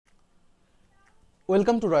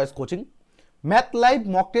Welcome to Royce coaching. Math live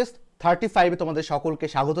mock test 35 তোমাদের সকলকে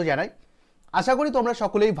স্বাগত জানাই। আশা করি তোমরা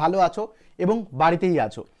সকলেই ভালো আছো এবং বাড়িতেই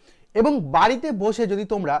আছো, এবং বাড়িতে বসে যদি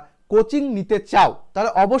তোমরা কোচিং নিতে চাও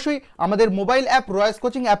তাহলে অবশ্যই আমাদের মোবাইল অ্যাপ রয়েস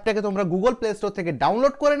কোচিং অ্যাপটাকে তোমরা গুগল প্লে স্টোর থেকে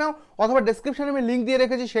ডাউনলোড করে নাও, অথবা ডেসক্রিপশনে আমি লিঙ্ক দিয়ে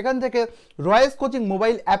রেখেছি, সেখান থেকে রয়েস কোচিং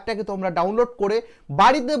মোবাইল অ্যাপটাকে তোমরা ডাউনলোড করে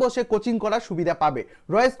বাড়িতে বসে কোচিং করার সুবিধা পাবে।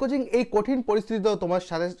 রয়েস কোচিং এই কঠিন পরিস্থিতিতেও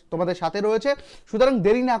তোমাদের সাথে রয়েছে, সুতরাং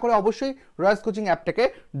দেরি না করে অবশ্যই রয়েস কোচিং অ্যাপটাকে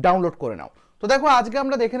ডাউনলোড করে নাও। তো দেখো, আজকে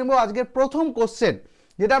আমরা দেখে নেব আজকের প্রথম কোশ্চেন,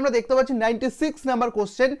 যেটা আমরা দেখতে পাচ্ছি 96 নাম্বার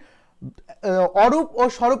কোশ্চেন। অরূপ ও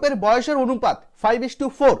স্বরূপের বয়সের অনুপাত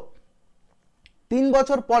 5:4। 3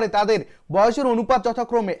 বছর পরে তাদের বয়সের অনুপাত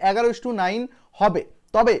যথাক্রমে 11:9 হবে,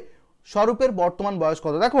 তবে স্বরূপের বর্তমান বয়স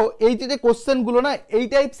কত? দেখো, এই যে কোশ্চেনগুলো না, এই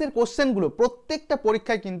টাইপসের কোশ্চেনগুলো প্রত্যেকটা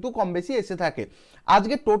পরীক্ষায় কিন্তু কম বেশি এসে থাকে।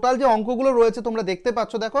 আজকে টোটাল যে অঙ্কগুলো রয়েছে তোমরা দেখতে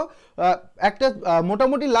পাচ্ছ, দেখো একটা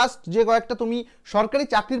মোটামুটি লাস্ট যে কয়েকটা তুমি সরকারি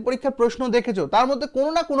চাকরির পরীক্ষার প্রশ্ন দেখেছো, তার মধ্যে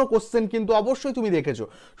কোনো না কোনো কোশ্চেন কিন্তু অবশ্যই তুমি দেখেছো।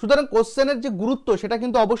 সুতরাং কোশ্চেনের যে গুরুত্ব সেটা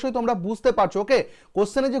কিন্তু অবশ্যই তোমরা বুঝতে পারছো। ওকে,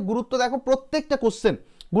 কোশ্চেনের যে গুরুত্ব দেখো, প্রত্যেকটা কোশ্চেন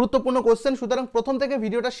গুরুত্বপূর্ণ কোশ্চেন, সুতরাং প্রথম থেকে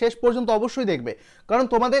ভিডিওটা শেষ পর্যন্ত অবশ্যই দেখবে, কারণ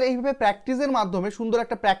তোমাদের এইভাবে প্র্যাকটিসের মাধ্যমে সুন্দর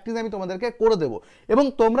একটা প্র্যাকটিস আমি তোমাদেরকে করে দেবো। এবং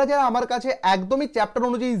তোমরা যারা আমার কাছে একদমই চ্যাপ্টার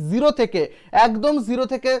অনুযায়ী জিরো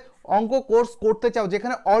থেকে অঙ্ক কোর্স করতে চাও,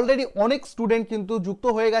 যেখানে অলরেডি অনেক স্টুডেন্ট কিন্তু যুক্ত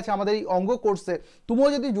হয়ে গেছে আমাদের এই অঙ্ক কোর্সে, তুমিও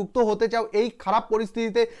যদি যুক্ত হতে চাও এই খারাপ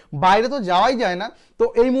পরিস্থিতিতে, বাইরে তো যাওয়াই যায় না, তো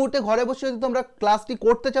এই মুহূর্তে ঘরে বসে যদি তোমরা ক্লাসটি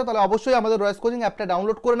করতে চাও তাহলে অবশ্যই আমাদের রয়েস কোচিং অ্যাপটা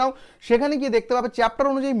ডাউনলোড করে নাও। সেখানে গিয়ে দেখতে পাবে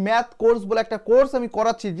চ্যাপ্টার অনুযায়ী ম্যাথ কোর্স বলে একটা কোর্স আমি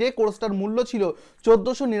করাচ্ছি, যে কোর্সটার মূল্য ছিল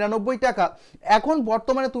 1499 টাকা। এখন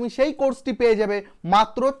বর্তমানে তুমি সেই কোর্সটি পেয়ে যাবে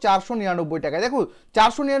মাত্র 499 টাকায়। দেখো,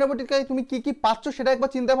 499 টাকায় তুমি কি কি পাচ্ছ সেটা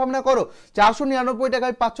একবার চিন্তা ভাবনা করো। 499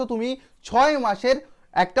 টাকায় পাচ্ছ তুমি 6 মাসের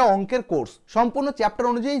একটা অঙ্কের কোর্স, সম্পূর্ণ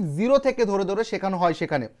চ্যাপ্টার অনুযায়ী জিরো থেকে ধরে ধরে শেখানো হয়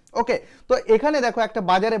সেখানে। ওকে, তো এখানে দেখো একটা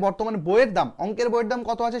বাজারে বর্তমানে বইয়ের দাম, অঙ্কের বইয়ের দাম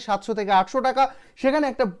কত আছে? 700 থেকে 800 টাকা। সেখানে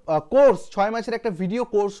একটা কোর্স 6 মাসের একটা ভিডিও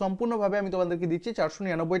কোর্স সম্পূর্ণভাবে আমি তোমাদেরকে দিচ্ছি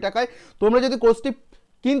 499 টাকায়। তোমরা যদি কোর্সটি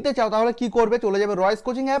কিনতে চাও তাহলে কি করবে? চলে যাবে রয়েস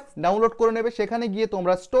কোচিং অ্যাপ, ডাউনলোড করে নেবে, সেখানে গিয়ে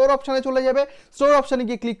তোমরা স্টোর অপশানে চলে যাবে, স্টোর অপশানে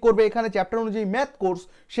গিয়ে ক্লিক করবে, এখানে চ্যাপ্টার অনুযায়ী ম্যাথ কোর্স,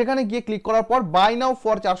 সেখানে গিয়ে ক্লিক করার পর বাই নাও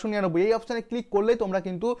ফর 499 এই অপশানে ক্লিক করলেই তোমরা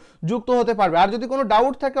কিন্তু যুক্ত হতে পারবে। আর যদি কোনো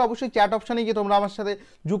ডাউট থাকে অবশ্যই চ্যাট অপশানে গিয়ে তোমরা আমার সাথে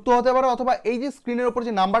যুক্ত হতে পারো, অথবা এই যে স্ক্রিনের উপর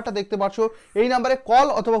যে নাম্বারটা দেখতে পাচ্ছ এই নাম্বারে কল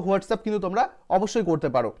অথবা হোয়াটসঅ্যাপ কিন্তু তোমরা অবশ্যই করতে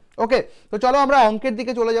পারো। ওকে, তো চলো আমরা অঙ্কের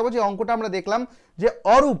দিকে চলে যাবো। যে অঙ্কটা আমরা দেখলাম যে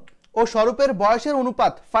অরূপ ও স্বরূপের বয়সের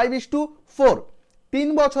অনুপাত 5:4। 3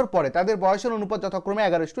 বছর পরে তাদের বয়সের অনুপাত যথাক্রমে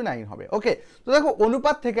 11:9 হবে। ওকে, তো দেখো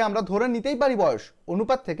অনুপাত থেকে আমরা ধরে নিতেই পারি বয়স,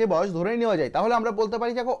 অনুপাত থেকে বয়স ধরে নেওয়া যায়, তাহলে আমরা বলতে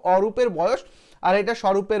পারি দেখো অরূপের বয়স আর এটা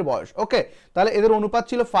স্বরূপের বয়স। ওকে, তাহলে এদের অনুপাত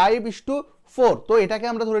ছিল 5:4, তো এটাকে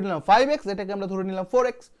আমরা ধরে নিলাম 5x, এটাকে আমরা ধরে নিলাম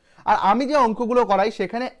 4x। আর আমি যে অঙ্কগুলো করাই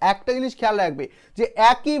সেখানে একটা জিনিস খেয়াল রাখবে, যে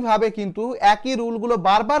একইভাবে কিন্তু একই রুলগুলো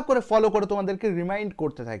বারবার করে ফলো করে তোমাদেরকে রিমাইন্ড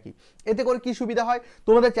করতে থাকি। এতে করে কি সুবিধা হয়,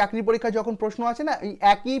 তোমাদের চাকরি পরীক্ষায় যখন প্রশ্ন আছে না, এই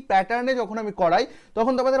একই প্যাটার্নে যখন আমি করাই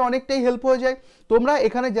তখন তোমাদের অনেকটাই হেল্প হয়ে যায়। তোমরা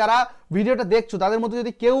এখানে যারা ভিডিওটা দেখছো তাদের মধ্যে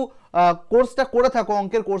যদি কেউ কোর্সটা করে থাকো,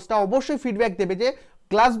 অঙ্কের কোর্সটা, অবশ্যই ফিডব্যাক দেবে যে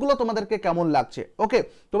ক্লাসগুলো তোমাদেরকে কেমন লাগছে। ওকে,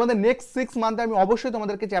 তোমাদের নেক্সট 6 মান্থে আমি অবশ্যই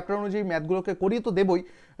তোমাদেরকে চ্যাপ্টার অনুযায়ী ম্যাথগুলোকে করিয়ে তো দেবই,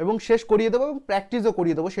 এবং শেষ করিয়ে দেবো এবং প্র্যাকটিসও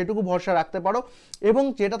করিয়ে দেবো, সেটুকু ভরসা রাখতে পারো। এবং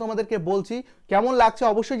যেটা তোমাদেরকে বলছি কেমন লাগছে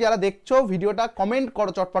অবশ্যই যারা দেখছো ভিডিওটা কমেন্ট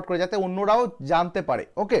করো চটপট করে, যাতে অন্যরাও জানতে পারে।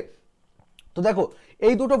 ওকে, তো দেখো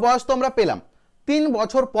এই দুটো বয়স তো আমরা পেলাম 3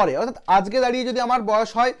 বছর পরে, অর্থাৎ আজকে দাঁড়িয়ে যদি আমার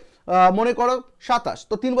বয়স হয় মনে করো 27,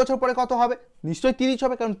 তো 3 বছর পরে কত হবে? নিশ্চয়ই 30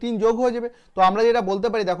 হবে, কারণ 3 যোগ হয়ে যাবে। তো আমরা যেটা বলতে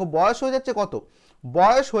পারি, দেখো বয়স হয়ে যাচ্ছে কত?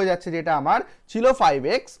 বয়স হয়ে যাচ্ছে যেটা আমার ছিল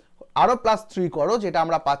 5x, আরো +3 করো, যেটা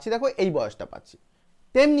আমরা পাচ্ছি দেখো এই বয়সটা পাচ্ছি।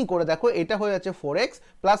 তেমনি করে দেখো এটা হয়ে যাচ্ছে 4x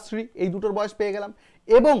 +3, এই দুটোর বয়স পেয়ে গেলাম।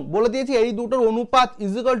 এবং বলে দিয়েছি এই দুটোর অনুপাত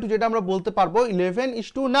ইজিক্যাল টু, যেটা আমরা বলতে পারবো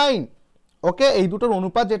 11:9। ওকে, এই দুটোর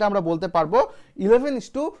অনুপাত যেটা আমরা বলতে পারবো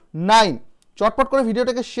 11:9। চটপট করে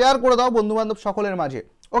ভিডিওটাকে শেয়ার করে দাও বন্ধু বান্ধব সকলের মাঝে।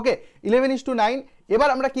 ওকে, 11:9। এবার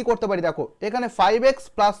আমরা কি করতে পারি, দেখো এখানে 5x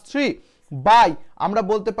 +3 বাই আমরা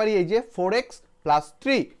বলতে পারি এই যে 4x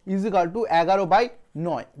 +3 ইজিক্যাল টু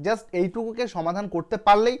 11/9। জাস্ট এইটুকুকে সমাধান করতে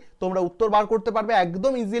পারলেই তোমরা উত্তর বার করতে পারবে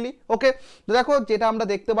একদম ইজিলি। ওকে, তো দেখো যেটা আমরা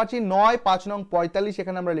দেখতে পাচ্ছি 9 5 নং 45,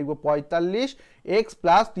 এখানে আমরা লিখবো 45x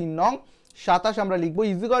 + 3 নং 27 আমরা লিখবো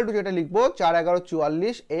ইজিক্যাল টু, যেটা লিখবো 4 11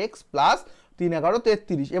 44 x + 3 11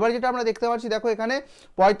 33। এবার যেটা আমরা দেখতে পাচ্ছি, দেখো এখানে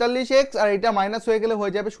 45x আর এটা মাইনাস হয়ে গেলে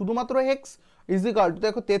হয়ে যাবে শুধুমাত্র x ইজিক্যাল টু,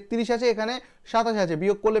 দেখো 33 আছে, এখানে 27 আছে,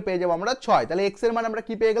 বিয়োগ করলে পেয়ে যাবো আমরা 6। তাহলে x এর মান আমরা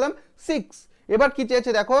কি পেয়ে গেলাম? 6। এবার কি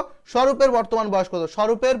চেয়েছে দেখো, স্বরূপের বর্তমান বয়স কত?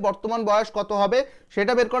 স্বরূপের বর্তমান বয়স কত হবে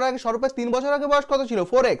সেটা বের করার আগে স্বরূপের 3 বছর আগে বয়স কত ছিল?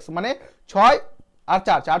 4x, মানে 6 আর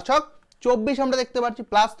 4 4 6 24 আমরা দেখতে পাচ্ছি,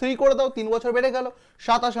 +3 করে দাও, 3 বছর বেড়ে গেল,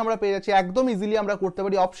 27 আমরা পেয়ে যাচ্ছি। একদম ইজিলি আমরা করতে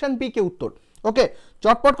পারি অপশন বি কে উত্তর। ওকে,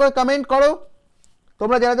 চটপট করে কমেন্ট করো,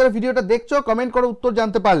 তোমরা যারা যারা ভিডিওটা দেখছো কমেন্ট করো উত্তর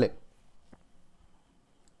জানতে পারলে।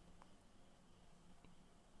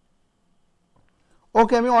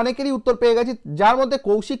 ওকে, আমি অনেকেরই উত্তর পেয়ে গেছি, যার মধ্যে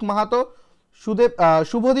কৌশিক মাহাতো,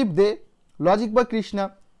 শুভদীপ দে, লজিক বয় কৃষ্ণা,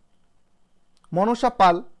 মনসা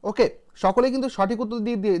পাল, ওকে, সকলেই কিন্তু সঠিক উত্তর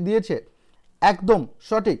দিয়েছে, একদম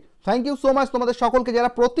সঠিক। থ্যাংক ইউ সো মাচ তোমাদের সকলকে যারা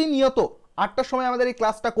প্রতিনিয়ত 8টার সময় আমাদের এই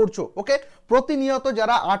ক্লাসটা করছো। ওকে, প্রতিনিয়ত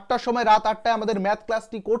যারা 8টার সময়, রাত 8টায় আমাদের ম্যাথ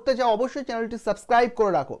ক্লাসটি করতে চাও, অবশ্যই চ্যানেলটি সাবস্ক্রাইব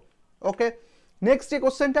করে রাখো। ওকে, নেক্সট যে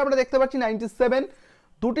কোশ্চেনটা আমরা দেখতে পাচ্ছি 97,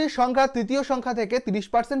 দুটি সংখ্যা তৃতীয় সংখ্যা থেকে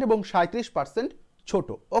 30% এবং 37% ছোট।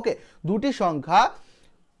 ওকে, দুটি সংখ্যা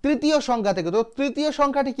তৃতীয় সংখ্যা থেকে, তো তৃতীয়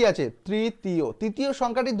সংখ্যাটি কি আছে? তৃতীয়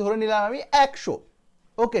সংখ্যাটি ধরে নিলাম আমি 100।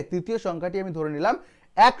 ওকে, তৃতীয় সংখ্যাটি আমি ধরে নিলাম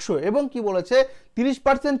 100 এবং কি বলেছে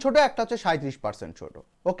 30% ছোট, একটা হচ্ছে 37% ছোট।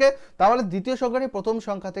 ওকে, তাহলে দ্বিতীয় সংখ্যাটি প্রথম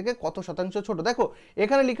সংখ্যা থেকে কত শতাংশ ছোট? দেখো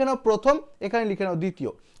এখানে লিখে নাও প্রথম, এখানে লিখে নাও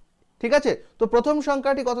দ্বিতীয়, ঠিক আছে? তো প্রথম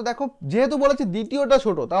সংখ্যাটি কত? দেখো যেহেতু বলেছি দ্বিতীয়টা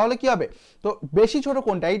ছোট, তাহলে কি হবে? তো বেশি ছোট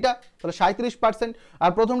কোনটা? এইটা, তাহলে 37%,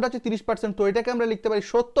 আর প্রথমটা হচ্ছে 30%, তো এটাকে আমরা লিখতে পারি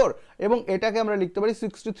 70 এবং এটাকে আমরা লিখতে পারি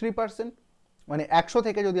 63%। মানে 100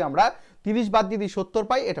 থেকে যদি আমরা 30 বাদ দিয়ে দিই 70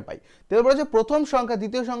 পাই, এটা পাই। তাহলে বলেছে প্রথম সংখ্যা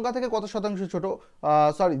দ্বিতীয় সংখ্যা থেকে কত শতাংশ ছোট?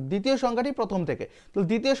 দ্বিতীয় সংখ্যাটি প্রথম থেকে, তো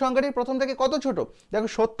দ্বিতীয় সংখ্যাটি প্রথম থেকে কত ছোট? দেখো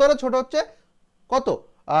 70 ছোট হচ্ছে কত?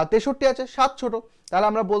 63 আছে, 7 ছোট। তাহলে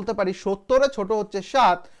আমরা বলতে পারি 70 ছোট হচ্ছে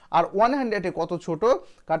 7, আর 100 কত ছোট?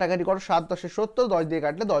 কাটাকাটি করো, 7 10 70, 10 দিয়ে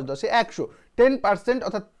কাটলে 10 10 100, 10%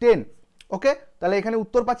 অর্থাৎ 10। ওকে, তাহলে এখানে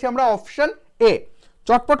উত্তর পাচ্ছি আমরা অপশন এ।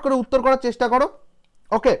 চটপট করে উত্তর করার চেষ্টা করো।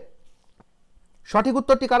 ওকে, সঠিক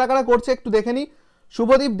উত্তরটি কারা কারা করছে একটু দেখে নি।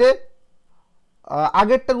 শুভদীপ দে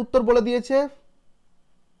আগেরটার উত্তর বলে দিয়েছে,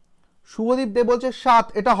 শুভদীপ দে বলছে 7,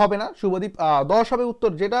 এটা হবে না শুভদীপ, 10 হবে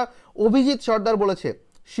উত্তর, যেটা অভিজিৎ সর্দার বলেছে।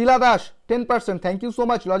 শিলা Das 10%, thank you so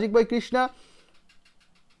much. Logic বয় কৃষ্ণা,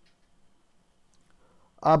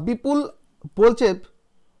 বিপুল বলছে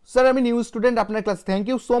স্যার আমি নিউ স্টুডেন্ট আপনার class, thank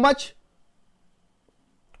you so much.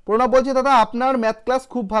 Pranab বলছে দাদা আপনার ম্যাথ ক্লাস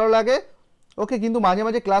খুব ভালো লাগে। ওকে, কিন্তু মাঝে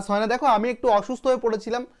মাঝে ক্লাস হয় না। দেখো আমি একটু অসুস্থ হয়ে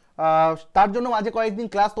পড়েছিলাম, তার জন্য মাঝে কয়েকদিন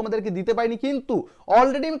ক্লাস তোমাদেরকে দিতে পারিনি, কিন্তু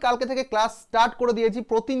অলরেডি আমি কালকে থেকে ক্লাস স্টার্ট করে দিয়েছি।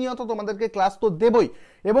 প্রতিনিয়ত তোমাদেরকে ক্লাস তো দেবই,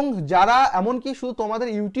 এবং যারা এমনকি শুধু তোমাদের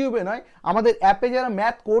ইউটিউবে নয়, আমাদের অ্যাপে যারা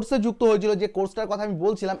ম্যাথ কোর্সে যুক্ত হয়েছিল, যে কোর্সটার কথা আমি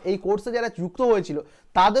বলছিলাম, এই কোর্সে যারা যুক্ত হয়েছিল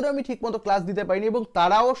তাদেরও আমি ঠিকমতো ক্লাস দিতে পারিনি, এবং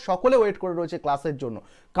তারাও সকলে ওয়েট করে রয়েছে ক্লাসের জন্য।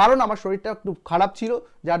 কারণ আমার শরীরটা একটু খারাপ ছিল,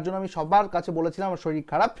 যার জন্য আমি সবার কাছে বলেছিলাম আমার শরীর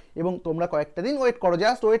খারাপ, এবং তোমরা কয়েকটা দিন ওয়েট করো,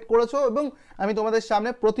 জাস্ট ওয়েট করেছো, এবং আমি তোমাদের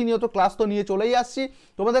সামনে প্রতিনিয়ত ক্লাস তো নিয়ে চলেই আসছি।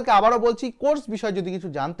 তোমাদেরকে আবারও বলছি, কোর্স বিষয়ে যদি কিছু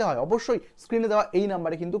জানতে হয় অবশ্যই স্ক্রিনে দেওয়া এই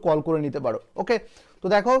নাম্বারে কিন্তু কল করে নিতে পারো। ওকে, তো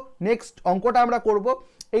দেখো নেক্সট অঙ্কটা আমরা করব।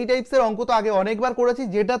 এই টাইপসের অঙ্ক তো আগে অনেকবার করেছি,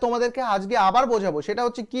 যেটা তোমাদেরকে আজকে আবার বোঝাবো সেটা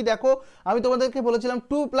হচ্ছে কি, দেখো আমি তোমাদেরকে বলেছিলাম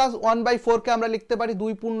 2 + 1/4 কে আমরা লিখতে পারি 2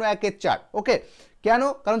 × 1 = 4। ওকে, কেন?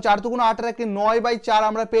 কারণ 4 × 2 = 8 আর 1 = 9/4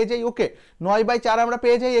 আমরা পেয়ে যাই। ওকে, 9/4 আমরা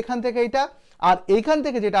পেয়ে যাই এখান থেকে এইটা, আর এইখান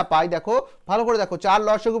থেকে যেটা পাই দেখো ভালো করে দেখো, 4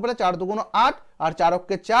 লসাগু পেলে 4 × 2 = 8, আর 4 ×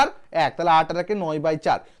 4 1, তাহলে 8 আর 1 =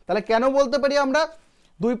 9/4। তাহলে কেন বলতে পারি আমরা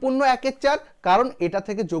 2 × 1 = 4? কারণ এটা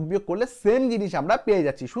থেকে যোগ বিয়োগ করলে সেম জিনিস আমরা পেয়ে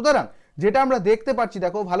যাচ্ছি। সুতরাং যেটা আমরা দেখতে পাচ্ছি,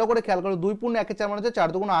 দেখো ভালো করে খেয়াল করো, 2 × 1 = 4 মানে হচ্ছে 4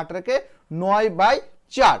 × 2 = 8 আর 1 =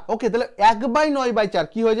 9/4। ওকে, তাহলে 1/9/4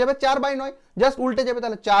 কি হয়ে যাবে? 4/9, জাস্ট উল্টে যাবে,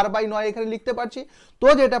 তাহলে 4/9 এখানে লিখতে পারছি। তো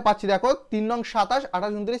যেটা পাচ্ছি দেখো 3 নং 27,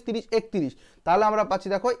 28 29 30 31, তাহলে আমরা পাচ্ছি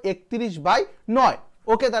দেখো 31/9।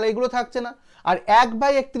 ওকে, তাহলে এগুলো থাকছে না। আর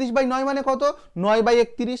 1/31/9 মানে কত?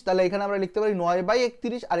 9/31, তাহলে এখানে আমরা লিখতে পারি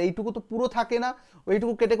 9/31, আর এইটুকু তো পুরো থাকে না,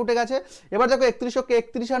 ওইটুকু কেটে কুটে গেছে। এবার দেখো 31 কে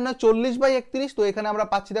 31 আর না 40/31, তো এখানে আমরা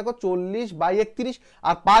পাচ্ছি দেখো 40/31,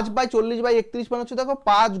 আর 5/40/31 মানে হচ্ছে দেখো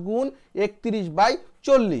 5 ×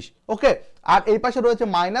 31/40। ওকে, আর এই পাশে রয়েছে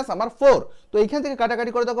মাইনাস আমার 4, তো এইখান থেকে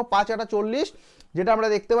কাটাকাটি করে দেখো 5 8 40, যেটা আমরা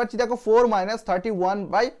দেখতে পাচ্ছি দেখো 4 -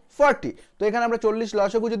 31/40। তো এখানে আমরা 40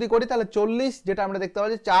 লসাগু যদি করি, তাহলে 40 যেটা আমরা দেখতে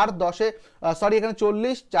পাচ্ছি 4 10 এখানে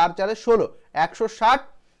 40 4 4 16 160।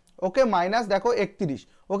 ওকে, মাইনাস দেখো 31।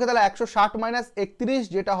 ওকে, তাহলে 160 - 31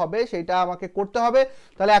 যেটা হবে সেটা আমাকে করতে হবে।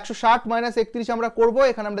 তাহলে 160 - 31 আমরা করব।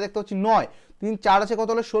 এখানে আমরা দেখতে পাচ্ছি 9 3 4 আছে কত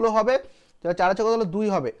হলে 16 হবে, তাহলে 4 আছে কত হলে 2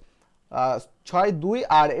 হবে, 6 2,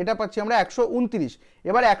 আর এটা পাচ্ছি আমরা 129।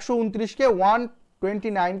 এবার 129 কে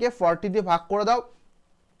 129 কে 40 দিয়ে ভাগ করে দাও,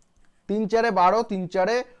 3 4 12, 3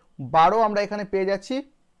 4 12 আমরা এখানে পেয়ে যাচ্ছি।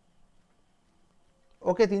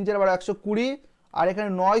 ওকে, 3 4 12 120, আর এখানে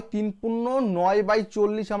 9 3 পূর্ণ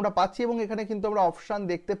 9/40 আমরা পাচ্ছি, এবং এখানে কিন্তু আমরা অপশান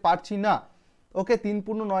দেখতে পাচ্ছি না। ওকে, 3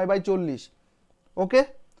 পূর্ণ 9/40। ওকে,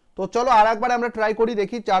 তো চলো আর একবার আমরা ট্রাই করি,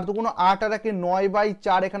 দেখি 4 দুগুণ 8 আর 1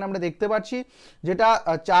 9/4 এখানে আমরা দেখতে পাচ্ছি, যেটা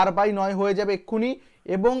 4/9 হয়ে যাবে এক্ষুনি।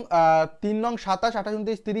 এবং 3 নং 27 28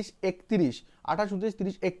 29 30 31 28 29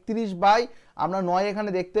 30 31 বাই আমরা 9 এখানে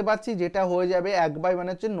দেখতে পাচ্ছি, যেটা হয়ে যাবে 1 বাই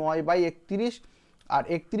মানে হচ্ছে 9/31 আর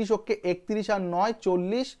 31 ওকে 31 আর 9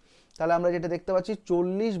 40, তাহলে আমরা যেটা দেখতে পাচ্ছি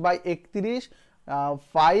 40/31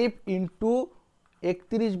 5 ইন্টু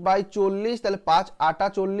 31/40, তাহলে 5 8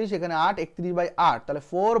 40, এখানে 8 31/8, তাহলে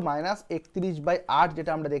 4 মাইনাস 31/8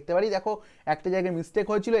 যেটা আমরা দেখতে পারি। দেখো একটা জায়গায় মিস্টেক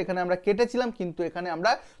হয়েছিল, এখানে আমরা কেটেছিলাম কিন্তু এখানে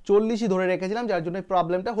আমরা 40ই ধরে রেখেছিলাম, যার জন্য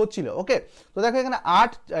প্রবলেমটা হচ্ছিল। ওকে, তো দেখো এখানে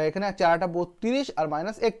 8, এখানে 4টা 32 আর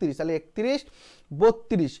মাইনাস 31, তাহলে 31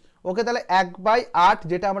 32। ওকে, তাহলে 1/8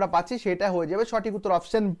 যেটা আমরা পাচ্ছি সেটা হয়ে যাবে সঠিক উত্তর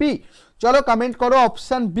অপশন বি। চলো কমেন্ট করো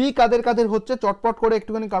অপশন বি কাদের কাদের হচ্ছে, চটপট করে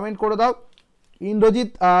একটুখানি কমেন্ট করে দাও। ইন্দ্রজিৎ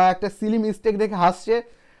একটা সিলি মিস্টেক দেখে হাসছে।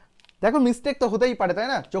 দেখো মিস্টেক তো হতেই পারে, তাই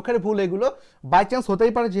না, চোখের ভুল, এগুলো বাই চান্স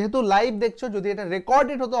হতেই পারে। যেহেতু লাইভ দেখছো, যদি এটা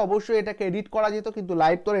রেকর্ডেড হতো অবশ্যই এটাকে এডিট করা যেত, কিন্তু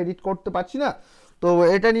লাইভ তো এডিট করতে পারছি না, তো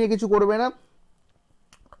এটা নিয়ে কিছু করবে না।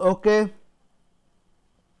 ওকে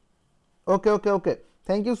ওকে ওকে ওকে,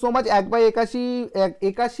 থ্যাংক ইউ সো মাচ।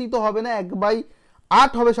 1/81 তো হবে না,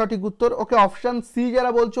 1/8 হবে সঠিক উত্তর। ওকে, অপশন সি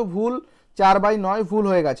যারা বলছো ভুল, 4/9 ভুল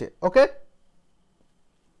হয়ে গেছে। ওকে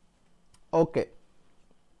ওকে,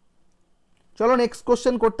 চলো নেক্সট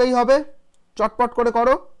কোশ্চেন করতেই হবে, চটপট করে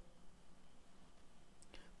করো।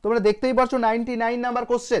 তোমরা দেখতেই পারছো 99 নাম্বার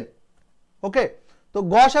কোশ্চেন। ওকে, তো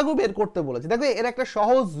গসাগু বের করতে বলেছে। দেখো এর একটা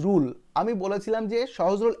সহজ রুল, আমি বলেছিলাম যে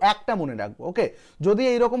সহজ রুল একটা মনে রাখবো। ওকে, যদি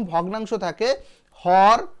এইরকম ভগ্নাংশ থাকে,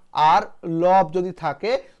 হর আর লব যদি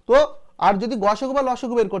থাকে, তো আর যদি গসাগু বা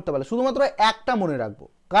লসাগু বের করতে বলে, শুধুমাত্র একটা মনে রাখবো।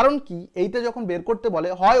 কারণ কি, এইটা যখন বের করতে বলে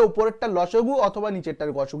হয় ওপরেরটা লসাগু অথবা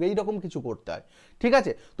নিচেরটার গসাগু, এইরকম কিছু করতে হয়। ঠিক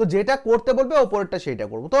আছে, তো যেটা করতে বলবে ওপরেরটা সেইটা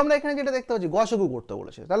করবো। তো আমরা এখানে যেটা দেখতে পাচ্ছি গসাগু করতে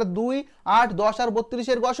বলেছে, তাহলে 2 8 10 আর 32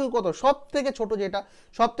 এর গসাগু কত, সব থেকে ছোট যেটা,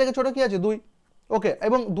 সব থেকে ছোট কি আছে 2। ওকে,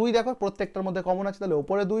 এবং 2 দেখো প্রত্যেকটার মধ্যে কমন আছে, তাহলে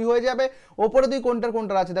ওপরে 2 হয়ে যাবে। ওপরে 2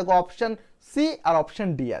 কোনটার আছে, দেখো অপশন সি আর অপশন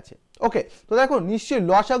ডি আছে। ওকে, তো দেখো নিশ্চয়ই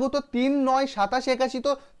লসাগু তো 3 9 27 81,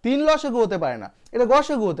 তো 3 লসাগু হতে পারে না, এটা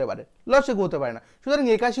গসাগু হতে পারে, লসাগু হতে পারে না, সুতরাং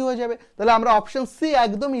 81 হয়ে যাবে। তাহলে আমরা অপশন সি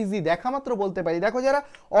একদম ইজি দেখা মাত্র বলতে পারি। দেখো যারা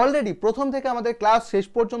অলরেডি প্রথম থেকে আমাদের ক্লাস শেষ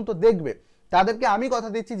পর্যন্ত দেখবে, তাদেরকে আমি কথা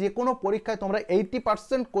দিচ্ছি যে কোনো পরীক্ষায় তোমরা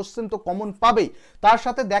 80% কোশ্চেন তো কমন পাবেই, তার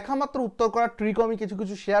সাথে দেখা মাত্র উত্তর করার ট্রিকও আমি কিছু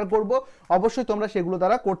কিছু শেয়ার করব, অবশ্যই তোমরা সেগুলো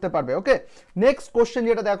দ্বারা করতে পারবে। ওকে, নেক্সট কোশ্চেন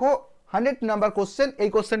যেটা দেখো 100 নাম্বার কোশ্চেন, এই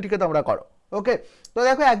কোশ্চেনটিকে তোমরা করো। ওকে, তো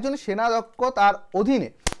দেখো একজন সেনাধ্যক্ষ তার অধীনে,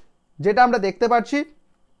 যেটা আমরা দেখতে পাচ্ছি,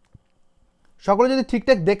 সকলে যদি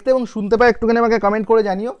ঠিকঠাক দেখতে এবং শুনতে পায় একটুখানি আমাকে কমেন্ট করে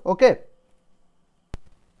জানিও। ওকে,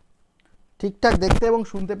 ঠিকঠাক দেখতে এবং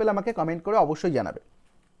শুনতে পেলে আমাকে কমেন্ট করে অবশ্যই জানাবে।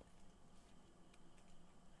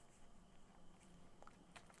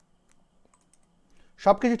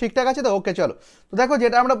 সবকিছু ঠিকঠাক আছে তো? ওকে, চলো। তো দেখো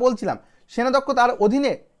যেটা আমরা বলছিলাম, সেনাধ্যক্ষ তার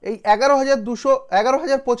অধীনে এই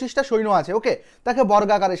 11,225টা সৈন্য আছে। ওকে, তাকে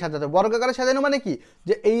বর্গাকারে সাজাতে, বর্গাকারে সাজানো মানে কি,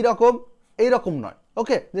 যে এইরকম নয়।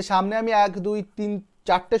 ওকে, যে সামনে আমি 1 2 3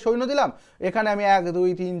 4টে সৈন্য দিলাম, এখানে আমি 1 2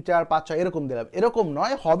 3 4 5 6 এরকম দিলাম, এরকম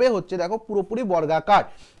নয়, হবে হচ্ছে দেখো পুরোপুরি বর্গাকার।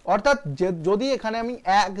 অর্থাৎ যদি এখানে আমি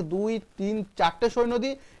 1 2 3 4টে সৈন্য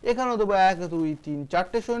দিই, এখানেও দেবো 1 2 3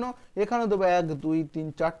 4টে সৈন্য, এখানেও দেবো 1 2 3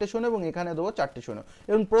 4টে সৈন্য, এবং এখানে দেবো 4টে সৈন্য,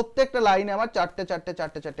 এবং প্রত্যেকটা লাইনে আমার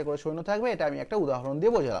 4টে করে সৈন্য থাকবে। এটা আমি একটা উদাহরণ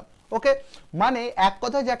দিয়ে বোঝালাম। ওকে, মানে এক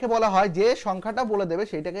কথায় যাকে বলা হয়, যে সংখ্যাটা বলে দেবে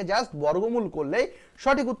সেইটাকে জাস্ট বর্গমূল করলেই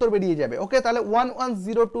সঠিক উত্তর বেরিয়ে যাবে। ওকে, তাহলে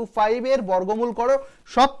 11025 এর বর্গমূল করো।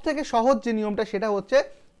 সব থেকে সহজ যে নিয়মটা সেটা হচ্ছে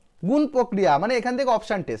গুণ প্রক্রিয়া, মানে এখান থেকে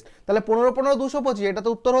অপশন টেস্ট। তাহলে 15 15 225, এটা তো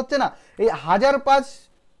উত্তর হচ্ছে না। এই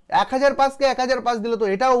 1005কে 1005 দিলে তো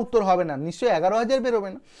এটাও উত্তর হবে না, নিশ্চয়ই 11,000 বেরোবে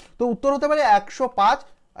না। তো উত্তর হতে পারে 105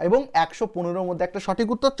 এবং 115 মধ্যে একটা সঠিক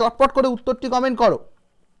উত্তর। চটপট করে উত্তরটি কমেন্ট করো।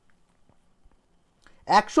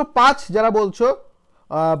 105 যারা বলছো,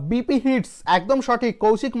 বিপি হিটস একদম সঠিক,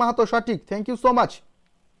 কৌশিক মাহাতো সঠিক, থ্যাংক ইউ সো মাচ।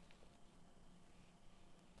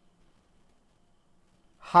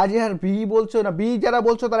 হাজার বি বলছো না, বি যারা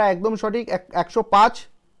বলছো তারা একদম সঠিক, 105।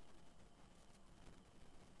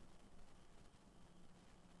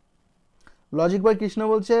 লজিক বয় কৃষ্ণ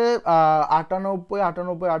বলছে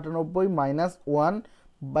 98 মাইনাস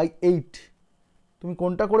 1/8। তুমি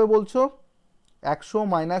কোনটা করে বলছো? 100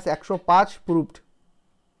 মাইনাস 105 প্রুভড,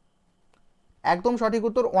 একদম সঠিক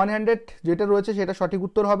উত্তর। 100 যেটা রয়েছে সেটা সঠিক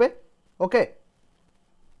উত্তর হবে। ওকে,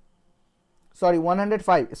 সরি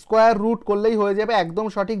 105 স্কোয়ার রুট করলেই হয়ে যাবে, একদম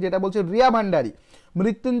সঠিক, যেটা বলছে রিয়া ভান্ডারী।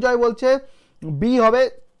 মৃত্যুঞ্জয় বলছে বি হবে,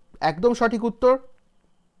 একদম সঠিক উত্তর।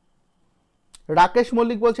 রাকেশ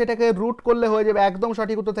মল্লিক বলছে এটাকে রুট করলে হয়ে যাবে, একদম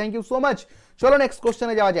সঠিক উত্তর, থ্যাংক ইউ সো মাচ। চলো নেক্সট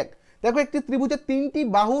কোশ্চেনে যাওয়া যাক। দেখো একটি ত্রিভুজের 3টি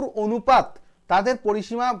বাহুর অনুপাত তাদের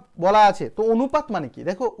পরিসীমা বলা আছে। তো অনুপাত মানে কি,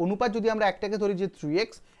 দেখো অনুপাত যদি আমরা একটাকে ধরি যে 3x,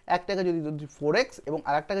 একটাকে যদি ধরি 4x এবং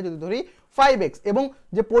আরেকটাকে যদি ধরি 5x, এবং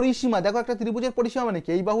যে পরিসীমা দেখো একটা ত্রিভুজের পরিসীমা মানে কি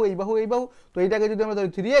এই বাহু এই বাহু এই বাহু, তো এইটাকে যদি আমরা ধরি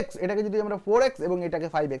 3x, এটাকে যদি আমরা 4x এবং এটাকে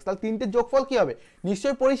 5x, তাহলে তিনটের যোগফল কি হবে,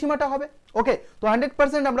 নিশ্চয়ই পরিসীমাটা হবে। ওকে, তো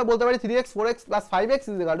 100% আমরা বলতে পারি 3x 4x plus 5x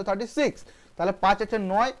is equal to 36। তাহলে 5 8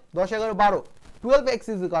 9 10 11 12 12x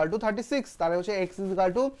ইজ ইকুয়াল টু 36, তাহলে হচ্ছে x is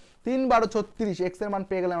equal to 3 12 36, x এর মান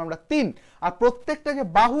পেয়ে গেলাম আমরা 3। আর প্রত্যেকটা যে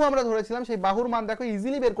বাহু আমরা ধরেছিলাম সেই বাহুর মান দেখো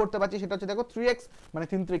ইজিলি বের করতে পারছি, সেটা হচ্ছে দেখো 3x মানে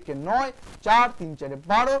 3 3 9, 4 3 4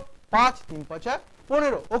 12, 5 3 5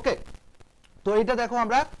 15। ওকে, তো এটা দেখো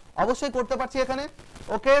আমরা অবশ্যই করতে পারছি এখানে।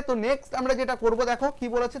 ওকে, তো নেক্সট আমরা যেটা করব দেখো কি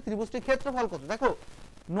বলেছে, ত্রিভুজটির ক্ষেত্রফল কত, দেখো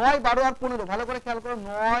 9 12 আর 15, ভালো করে খেয়াল করো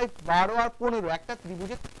 9 12 আর 15 একটা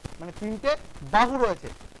ত্রিভুজের মানে তিনটে বাহু রয়েছে,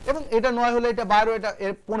 এবং এটা 9 হলে এটা 12, এটা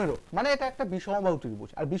 15, মানে এটা একটা বিষমবাহু ত্রিভুজ।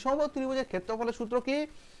 আর বিষমবাহু ত্রিভুজের ক্ষেত্রফলের সূত্র কি,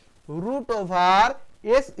 root over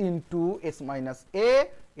s into s minus a,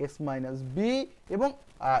 s minus b এবং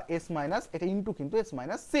s মাইনাস এটা ইন্টু কিন্তু s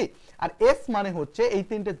মাইনাস c। আর s মানে হচ্ছে এই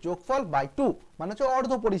তিনটের যোগফল বাই 2, মানে হচ্ছে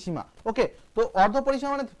অর্ধ পরিসীমা। ওকে, তো অর্ধ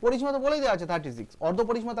পরিসীমা মানে পরিসীমা তো বলেই দেওয়া আছে 36, অর্ধ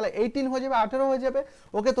পরিসীমা তাহলে 18 হয়ে যাবে, 18 হয়ে যাবে।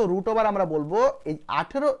 ওকে, তো রুট ওভার আমরা বলবো এই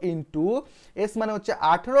 18 ইন্টু s মানে হচ্ছে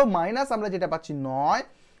 18 মাইনাস আমরা যেটা পাচ্ছি 9,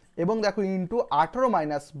 এবং দেখো ইন্টু 18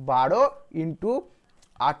 মাইনাস 12 ইন্টু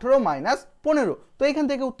 18 মাইনাস 15। তো এখান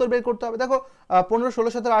থেকে উত্তর বের করতে হবে। দেখো 15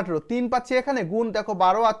 16 17 18 3 পাচ্ছি এখানে, গুণ দেখো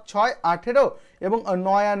 12 আর 6 18 এবং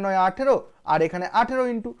 9 আর 9 18, আর এখানে 18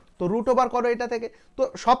 ইন্টু, তো রুট ওভার করো এটা থেকে। তো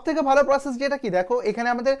সব থেকে ভালো প্রসেস যেটা কি, দেখো এখানে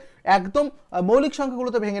আমাদের একদম মৌলিক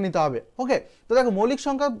সংখ্যাগুলোতে ভেঙে নিতে হবে। ওকে, তো দেখো মৌলিক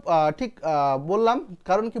সংখ্যা ঠিক বললাম,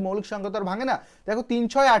 কারণ কি মৌলিক সংখ্যা তো আর ভাঙে না। দেখো 3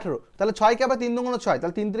 6 18, তাহলে 6কে আবার 3 দুগুণ 6,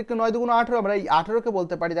 তাহলে 3 3 9 দুগুণ 18, আমরা এই 18কে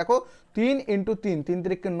বলতে পারি দেখো 3 ইন্টু 3, 3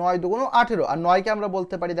 3 9 দুগুণ 18, আর 9কে আমরা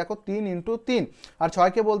বলতে পারি দেখো 3 ইন্টু 3, আর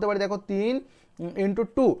 6কে বলতে পারি দেখো 3 ইন্টু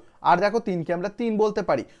 2, আর দেখো 3কে আমরা 3 বলতে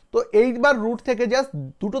পারি। তো এইবার রুট থেকে জাস্ট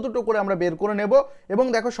দুটো দুটো করে আমরা বের করে নেব, এবং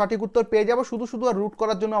দেখো সঠিক উত্তর পেয়ে যাব। শুধু শুধু আর রুট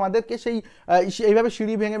করার জন্য আমাদেরকে এইভাবে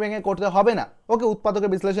সিঁড়ি ভেঙে ভেঙে করতে হবে না। ওকে, উৎপাদকে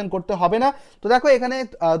বিশ্লেষণ করতে হবে না। তো দেখো এখানে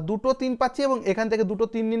দুটো 3 পাচ্ছি, এবং এখান থেকে দুটো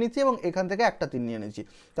 3 নিয়ে নিচ্ছি, এবং এখান থেকে একটা 3 নিয়ে নিচ্ছি,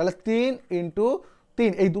 তাহলে 3 ইন্টু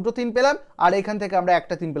 3, এই দুটো 3 পেলাম, আর এখান থেকে আমরা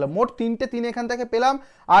একটা 3 পেলাম, মোট 3টে 3 এখান থেকে পেলাম।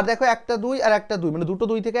 আর দেখো একটা 2 আর একটা 2, মানে দুটো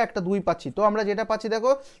 2 থেকে একটা 2 পাচ্ছি। তো আমরা যেটা পাচ্ছি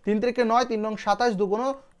দেখো 3 3 9, 3 9 27, দুগুণ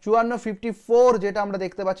 54 54, যেটা আমরা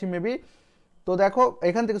দেখতে পাচ্ছি মেবি। তো দেখো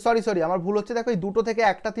এখান থেকে সরি আমার ভুল হচ্ছে, দেখো এই দুটো থেকে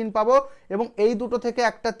একটা 3 পাবো, এবং এই দুটো থেকে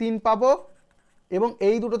একটা 3 পাবো, এবং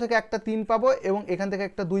এই দুটো থেকে একটা 3 পাবো, এবং এখান থেকে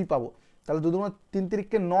একটা 2 পাবো। তাহলে 2 দুগুণ 3 3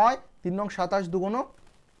 9, 3 9 27, দুগুণ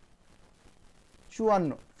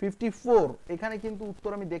 54 54। এখানে কিন্তু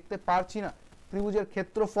উত্তর আমি দেখতে পারছি না ত্রিভুজের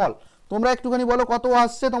ক্ষেত্রফল। তোমরা একটুখানি বলো কত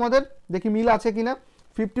আসছে তোমাদের, দেখি মিল আছে কিনা।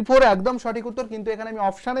 54 একদম সঠিক উত্তর, কিন্তু এখানে আমি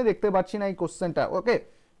অপশানে দেখতে পাচ্ছি না এই কোশ্চেনটা। ওকে,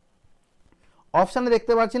 অপশানে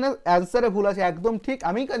দেখতে পাচ্ছি না, অ্যান্সারে ভুল আছে, একদম ঠিক।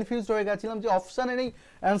 আমি কনফিউজ হয়ে গেছিলাম যে অপশানে নেই,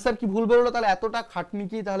 অ্যান্সার কি ভুল বেরোলো, তাহলে এতটা খাটনি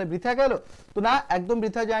কি তাহলে বৃথা গেল? তো না, একদম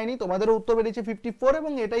বৃথা যায়নি, তোমাদেরও উত্তর বেরিয়েছে 54,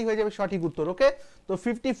 এবং এটাই হয়ে যাবে সঠিক উত্তর। ওকে, তো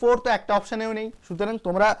 54 তো একটা অপশানেও নেই, সুতরাং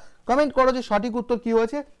তোমরা কমেন্ট করো যে সঠিক উত্তর কি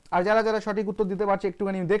হয়েছে। আর যারা যারা সঠিক উত্তর দিতে পারছে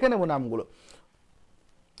একটুখানি দেখে নেবো নামগুলো।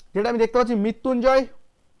 যেটা আমি দেখতে পাচ্ছি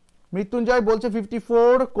মৃত্যুঞ্জয় বলছে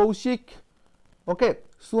 54, কৌশিক, ওকে,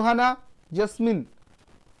 সুহানা, জেসমিন,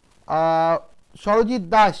 সরজিৎ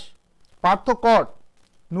দাস, পার্থ কর,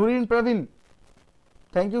 নুরিন প্রবীণ,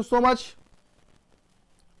 thank you so much,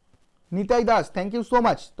 Nitai Das, thank you so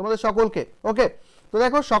much তোমাদের সকলকে। ওকে, তো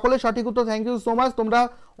দেখো সকলের সঠিক উত্তর, থ্যাংক ইউ সো মাচ। তোমরা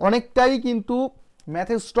অনেকটাই কিন্তু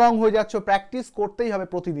ম্যাথে স্ট্রং হয়ে যাচ্ছ, প্র্যাকটিস করতেই হবে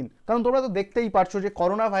প্রতিদিন, কারণ তোমরা তো দেখতেই পারছো যে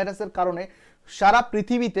করোনা ভাইরাসের কারণে সারা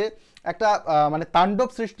পৃথিবীতে একটা মানে তাণ্ডব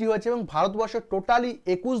সৃষ্টি হয়েছে, এবং ভারতবর্ষে টোটালি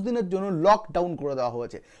 21 দিনের জন্য লকডাউন করে দেওয়া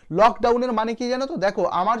হয়েছে। লকডাউনের মানে কি জানো তো, দেখো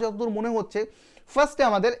আমার যতদূর মনে হচ্ছে ফার্স্টে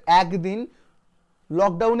আমাদের একদিন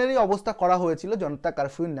লকডাউনেরই অবস্থা করা হয়েছিল জনতা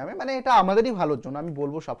কারফিউর নামে, মানে এটা আমাদেরই ভালোর জন্য আমি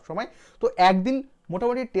বলবো সবসময়। তো একদিন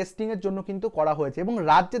মোটামুটি টেস্টিংয়ের জন্য কিন্তু করা হয়েছে, এবং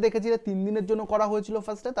রাজ্যে দেখেছি যে 3 দিনের জন্য করা হয়েছিল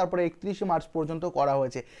ফার্স্টে, তারপরে 31শে মার্চ পর্যন্ত করা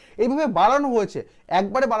হয়েছে। এইভাবে বাড়ানো হয়েছে,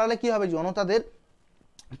 একবারে বাড়ালে কি হবে, জনতাদের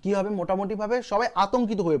কি হবে, মোটামুটিভাবে সবাই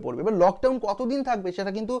আতঙ্কিত হয়ে পড়বে। এবার লকডাউন কতদিন থাকবে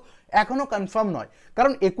সেটা কিন্তু এখনো কনফার্ম নয়,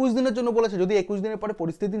 কারণ 21 দিনের জন্য বলেছে। যদি 21 দিনের পরে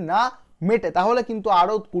পরিস্থিতি না মেটে, তাহলে কিন্তু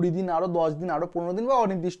আরও 20 দিন, আরও 10 দিন, আরও 15 দিন বা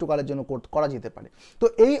অনির্দিষ্টকালের জন্য করা যেতে পারে। তো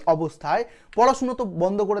এই অবস্থায় পড়াশুনো তো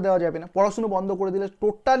বন্ধ করে দেওয়া যাবে না, পড়াশুনো বন্ধ করে দিলে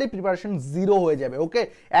টোটালি প্রিপারেশন জিরো হয়ে যাবে। ওকে,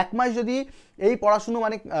 এক মাস যদি এই পড়াশুনো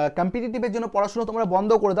মানে কম্পিটিটিভের জন্য পড়াশুনো তোমরা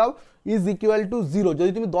বন্ধ করে দাও, ইজ ইকুয়াল টু 0।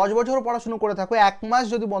 যদি তুমি 10 বছর পড়াশুনো করে থাকো, এক মাস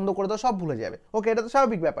যদি বন্ধ করে দাও, সব ভুলে যাবে। ওকে, এটা তো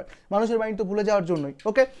স্বাভাবিক ব্যাপার, মানুষের মাইন্ড তো ভুলে যাওয়ার জন্যই।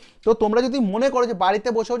 ওকে, তো তোমরা যদি মনে করো যে বাড়িতে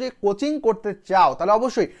বসেও যে কোচিং করতে চাও, তাহলে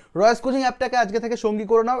অবশ্যই রয়েস কোচিং অ্যাপটাকে আজকে থেকে সঙ্গী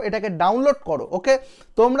করে নাও, এটাকে ডাউন ডাউনলোড করো। ওকে,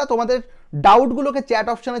 তোমরা তোমাদের ডাউটগুলোকে চ্যাট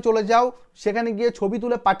অপশানে চলে যাও, সেখানে গিয়ে ছবি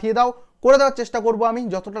তুলে পাঠিয়ে দাও, করে দেওয়ার চেষ্টা করবো আমি,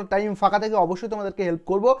 যতটা টাইম ফাঁকা থেকে অবশ্যই তোমাদেরকে হেল্প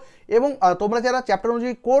করব। এবং তোমরা যারা চ্যাপ্টার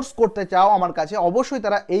অনুযায়ী কোর্স করতে চাও আমার কাছে, অবশ্যই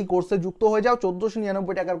তারা এই কোর্সে যুক্ত হয়ে যাও।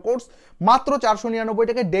 1499 টাকার কোর্স, মাত্র 499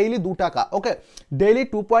 টাকায় ডেইলি 2 টাকা। ওকে, ডেইলি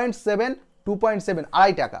 2.7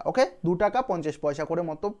 2.7 টাকা। ওকে, 2 টাকা 50 পয়সা করে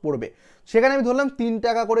মতো পড়বে, সেখানে আমি ধরলাম 3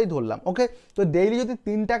 টাকা করেই ধরলাম। ওকে, তো ডেইলি যদি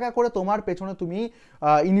 3 টাকা করে তোমার পেছনে তুমি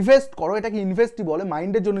ইনভেস্ট করো, এটাকে ইনভেস্টই বলে,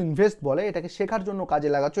 মাইন্ডের জন্য ইনভেস্ট বলে, এটাকে শেখার জন্য কাজে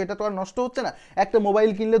লাগাচ্ছ, এটা তো আর নষ্ট হচ্ছে না। একটা মোবাইল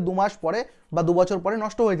কিনলে 2 মাস পরে বা 2 বছর পরে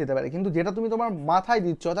নষ্ট হয়ে যেতে পারে, কিন্তু যেটা তুমি তোমার মাথায়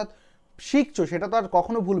দিচ্ছ অর্থাৎ শিখছো, সেটা তো আর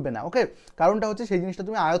কখনো ভুলবে না। ওকে, কারণটা হচ্ছে সেই জিনিসটা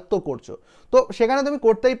তুমি আয়ত্ত করছো, তো সেখানে তুমি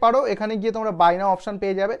করতেই পারো। এখানে গিয়ে তোমরা বাই নাও অপশন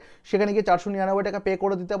পেয়ে যাবে, সেখানে গিয়ে 499 টাকা পে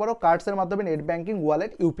করে দিতে পারো কার্ডসের মাধ্যমে, নেট ব্যাঙ্কিং,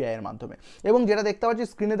 ওয়ালেট, ইউপিআই এর মাধ্যমে। এবং যেটা দেখতে পাচ্ছি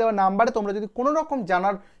স্ক্রিনে দেওয়া নাম্বারে তোমরা যদি কোনো রকম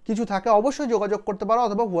জানার কিছু থাকে অবশ্যই যোগাযোগ করতে পারো,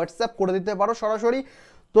 অথবা হোয়াটসঅ্যাপ করে দিতে পারো সরাসরি।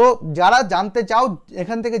 তো যারা জানতে চাও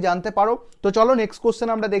এখান থেকে জানতে পারো। তো চলো নেক্সট কোশ্চেন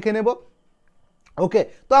আমরা দেখে নেব। ওকে,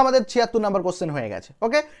 তো আমাদের 76 নাম্বার কোশ্চেন হয়ে গেছে।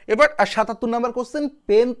 ওকে, এবার 77 নাম্বার কোশ্চেন।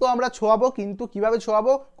 পেন তো আমরা ছোঁয়াবো, কিন্তু কিভাবে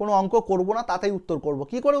ছোঁয়াবো, কোনো অঙ্ক করবো না, তাতেই উত্তর করবো।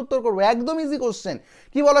 কি করে উত্তর করবো, একদম ইজি কোশ্চেন।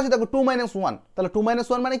 কি বলা আছে দেখো, 2 - 1, তাহলে 2 -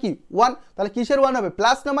 1 মানে কি 1, তাহলে কিসের 1 হবে,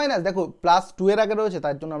 প্লাস না মাইনাস, দেখো প্লাস 2 এর আগে রয়েছে,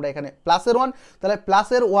 তার জন্য আমরা এখানে প্লাসের 1, তাহলে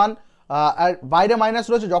প্লাসের 1, আর বাইরে মাইনাস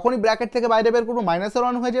রয়েছে, যখনই ব্র্যাকেট থেকে বাইরে বের করবো মাইনাসের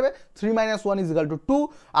 1 হয়ে যাবে, 3 - 1 = 2।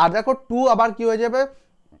 আর দেখো 2 আবার কি হয়ে যাবে,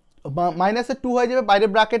 মাইনাসের 2 হয়ে যাবে, বাইরে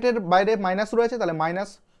ব্র্যাকেটের বাইরে মাইনাস রয়েছে, তাহলে মাইনাস,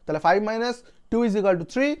 তাহলে 5 - 2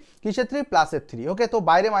 = 3, কিসের 3, প্লাসের 3। ওকে, তো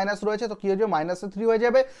বাইরে মাইনাস রয়েছে, তো কি হয়ে যাবে, মাইনাসের 3 হয়ে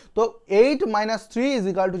যাবে। তো 8 - 3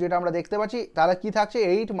 = যেটা আমরা দেখতে পাচ্ছি, তাহলে কি থাকছে,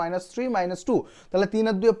 8 - 3 - 2, তাহলে 3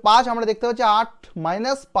 আর 2 5, আমরা দেখতে পাচ্ছি 8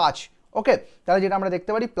 - 5। ওকে, তাহলে যেটা আমরা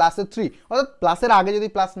দেখতে পারি প্লাসের 3, অর্থাৎ প্লাসের আগে যদি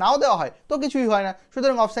প্লাস নাও দেওয়া হয় তো কিছুই হয় না,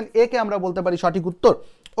 সুতরাং অপশন এ কে আমরা বলতে পারি সঠিক উত্তর।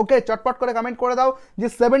 ওকে, চটপট করে কমেন্ট করে দাও যে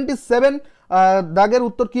 77 দাগের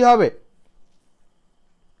উত্তর কি হবে।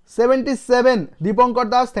 77 Dipankar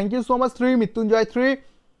Das, thank you so much. 3 Mrityunjay 3,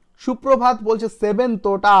 সুপ্রভাত বলছে 7, তো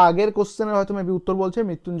ওটা আগের কোশ্চেনের হয়তো মেবি উত্তর বলছে।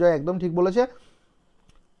 মৃত্যুঞ্জয় একদম ঠিক বলেছে।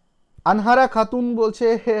 আনহারা খাতুন বলছে,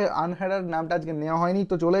 আনহারার নামটা আজকে নেওয়া হয়নি,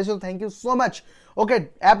 তো চলে এসেছো, thank you so much. Okay,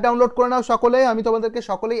 app download করে নাও সকলে, আমি তোমাদেরকে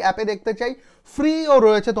সকলেই অ্যাপে দেখতে চাই, ফ্রিও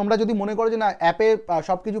রয়েছে। তোমরা যদি মনে করো যে না অ্যাপে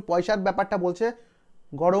সব কিছু পয়সার ব্যাপারটা বলছে,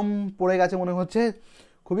 গরম পড়ে গেছে মনে হচ্ছে,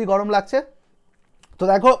 খুবই গরম লাগছে। তো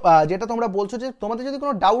দেখো যেটা তোমরা বলছো যে তোমাদের যদি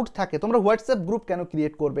কোনো ডাউট থাকে তোমরা হোয়াটসঅ্যাপ গ্রুপ কেন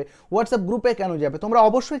ক্রিয়েট করবে, হোয়াটসঅ্যাপ গ্রুপে কেন যাবে, তোমরা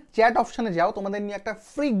অবশ্যই চ্যাট অপশানে যাও, তোমাদের নিয়ে একটা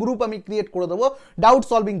ফ্রি গ্রুপ আমি ক্রিয়েট করে দেবো, ডাউট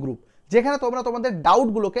সলভিং গ্রুপ, যেখানে তোমরা তোমাদের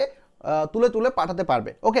ডাউটগুলোকে তুলে তুলে পাঠাতে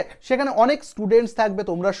পারবে। ওকে, সেখানে অনেক স্টুডেন্টস থাকবে,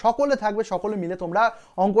 তোমরা সকলে থাকবে, সকলে মিলে তোমরা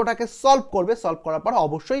অঙ্কটাকে সলভ করবে, সলভ করার পর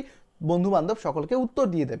অবশ্যই বন্ধু বান্ধব সকলকে উত্তর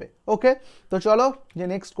দিয়ে দেবে। ওকে, তো চলো যে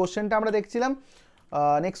নেক্সট কোশ্চেনটা আমরা দেখছিলাম,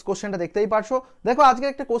 নেক্সট কোশ্চেনটা দেখতেই পারছো। দেখো আজকের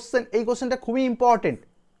একটা কোশ্চেন, এই কোশ্চেনটা খুবই ইম্পর্টেন্ট।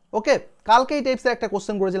 ওকে, কালকে এই টাইপসের একটা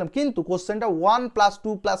কোশ্চেন করেছিলাম, কিন্তু কোশ্চেনটা 1 +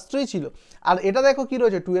 2 + 3 ছিল, আর এটা দেখো কি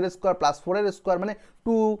রয়েছে 2 এর স্কোয়ার + 4 এর স্কোয়ার, মানে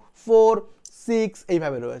 2 4 6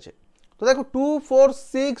 এইভাবে রয়েছে। তো দেখো 2 4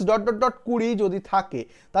 6 ... 20 যদি থাকে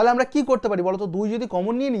তাহলে আমরা কি করতে পারি বলো তো, 2 যদি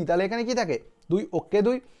কমন নিয়ে নিই তাহলে এখানে কি থাকে 2, ওকে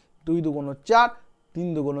 2 2 2 গুণ 4 3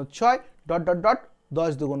 2 গুণ 6 ...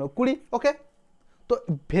 10 2 গুণ 20। ওকে, তো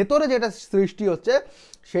ভেতরে যেটা সৃষ্টি হচ্ছে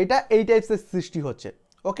সেটা এই টাইপসের সৃষ্টি হচ্ছে।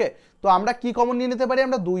 ওকে, তো আমরা কি কমন নিয়ে নিতে পারি,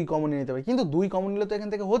 আমরা 2 কমন নিয়ে নিতে পারি, কিন্তু 2 কমন নিলে তো এখান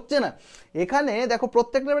থেকে হচ্ছে না। এখানে দেখো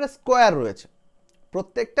প্রত্যেকটার একটা স্কোয়ার রয়েছে,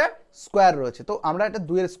 প্রত্যেকটা স্কোয়ার রয়েছে, তো আমরা এটা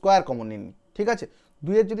 2 এর স্কোয়ার কমন নিয়ে নিই। ঠিক আছে,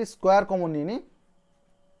 2 এর যদি স্কোয়ার কমন নিয়ে নিই,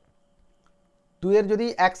 2 এর যদি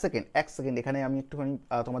এক সেকেন্ড এখানে আমি একটুখানি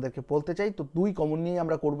তোমাদেরকে বলতে চাই, তো 2 কমন নিয়ে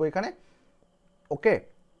আমরা করব এখানে। ওকে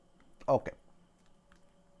ওকে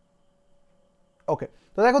ওকে,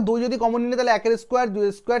 তো দেখো 2 যদি কমন নিলে তাহলে 1 এর স্কোয়ার, 2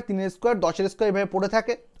 এর স্কোয়ার, 3 এর স্কোয়ার, 10 এর স্কোয়ার এভাবে পড়ে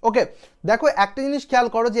থাকে। ওকে, দেখো একটা জিনিস খেয়াল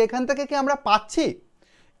করো যে এখান থেকে কি আমরা পাচ্ছি,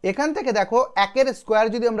 এখান থেকে দেখো 1 এর স্কোয়ার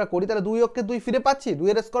যদি আমরা করি তাহলে 2 অক্ষে 2 ফিরে পাচ্ছি, 2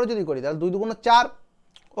 এর স্কোয়ার যদি করি তাহলে 2 2 গুণ 4।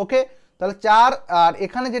 ওকে, তাহলে 4, আর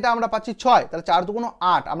এখানে যেটা আমরা পাচ্ছি 6, তাহলে 4 2 গুণ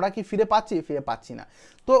 8, আমরা কি ফিরে পাচ্ছি, ফিরে পাচ্ছি না।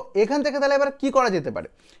 তো এখান থেকে তাহলে এবার কি করা যেতে পারে,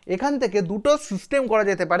 এখান থেকে দুটো সিস্টেম করা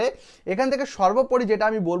যেতে পারে। এখান থেকে সর্বোপরি যেটা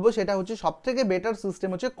আমি বলবো সেটা হচ্ছে সবথেকে বেটার সিস্টেম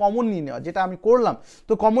হচ্ছে কমন নিয়ে নেওয়া, যেটা আমি করলাম।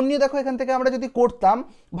 তো কমন নিয়ে দেখো এখান থেকে আমরা যদি করতাম,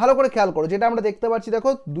 ভালো করে খেয়াল করো, যেটা আমরা দেখতে পাচ্ছি দেখো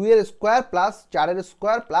 2 এর স্কোয়ার প্লাস 4 এর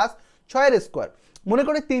স্কোয়ার প্লাস 6 এর স্কোয়ার, মনে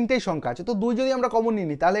করি তিনটেই সংখ্যা আছে, তো 2 যদি আমরা কমন নিয়ে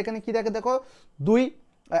নিই তাহলে এখানে কি থাকে দেখো 2,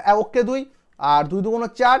 ওকে 2, আর 2 2 গুণ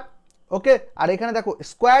 4। ওকে, আর এখানে দেখো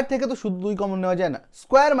স্কোয়ার থেকে তো শুধু 2 কমন নেওয়া যায় না,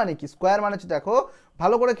 স্কোয়ার মানে কি, স্কোয়ার মানে হচ্ছে দেখো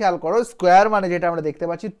ভালো করে খেয়াল করো, স্কোয়ার মানে যেটা আমরা দেখতে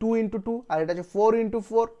পাচ্ছি 2 × 2, আর এটা হচ্ছে 4 ×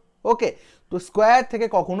 4। ওকে, তো স্কোয়ার থেকে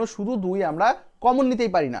কখনো শুধু 2 আমরা কমন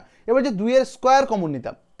নিতেই পারি না। এবার যে 2 এর স্কোয়ার কমন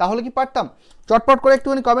নিতাম তাহলে কি পারতাম? চটপট করে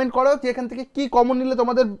একটুখানি কমেন্ট করো যে এখান থেকে কি কমন নিলে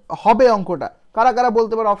তোমাদের হবে অঙ্কটা। কারা কারা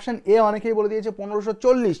বলতে পারো? অপশান এ অনেকেই বলে দিয়েছে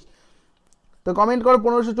 1540, তো কমেন্ট করো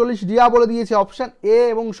 1540। রিয়া বলে দিয়েছে অপশান এ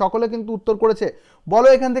এবং সকলে কিন্তু উত্তর করেছে। বলো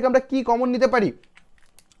এখান থেকে আমরা কি কমন নিতে পারি,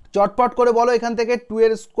 চটপট করে বলো। এখান থেকে 2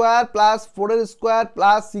 এর স্কোয়ার প্লাস 4 এর স্কোয়ার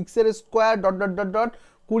প্লাস 6 এর square dot dot dot dot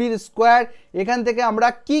 20 এর স্কোয়ার, এখান থেকে আমরা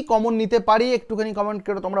কি কমন নিতে পারি একটুখানি কমেন্ট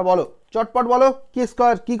করে তোমরা বলো, চটপট বলো কি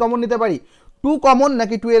স্কোয়ার কি কমন নিতে পারি, 2 কমন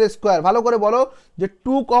নাকি 2 এর স্কোয়ার? ভালো করে বলো যে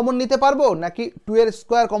 2 কমন নিতে পারবো নাকি 2 এর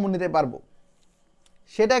স্কোয়ার কমন নিতে পারবো,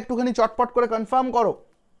 সেটা একটুখানি চটপট করে কনফার্ম করো।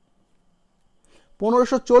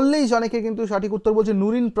 1540 অনেকে কিন্তু সঠিক উত্তর বলছে।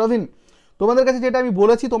 নুরিন প্রবীণ, তোমাদের কাছে যেটা আমি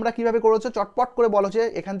বলেছি তোমরা কিভাবে করেছো চটপট করে বলো যে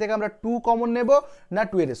এখান থেকে আমরা 2 কমন নেব না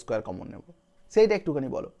 2 এর স্কোয়ার কমন নেব, সেইটা একটুখানি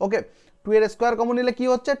বলো। ওকে, 2 এর স্কোয়ার কমন নিলে কি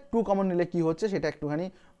হচ্ছে, 2 কমন নিলে কি হচ্ছে সেটা একটুখানি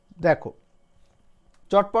দেখো,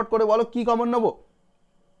 চটপট করে বলো কি কমন নেব,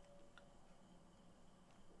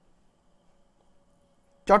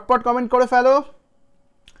 চটপট কমেন্ট করে ফেলো।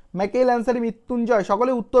 মাইকেল অ্যান্সারি, মৃত্যুঞ্জয়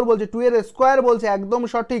সকলে উত্তর বলছে 2 এর স্কোয়ার বলছে, একদম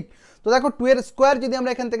সঠিক। তো দেখো 2 এর স্কোয়ার যদি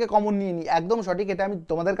আমরা এখান থেকে কমন নিয়ে নিই, একদম সঠিক। এটা আমি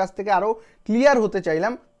তোমাদের কাছ থেকে আরও ক্লিয়ার হতে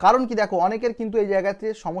চাইলাম, কারণ কি দেখো অনেকের কিন্তু এই জায়গাতে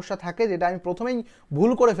সমস্যা থাকে, যেটা আমি প্রথমেই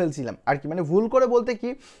ভুল করে ফেলছিলাম আর কি, মানে ভুল করে বলতে কি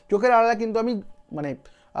চোখের আড়ালে কিন্তু আমি মানে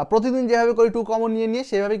প্রতিদিন যেভাবে করি 2 কমন নিয়ে নিয়ে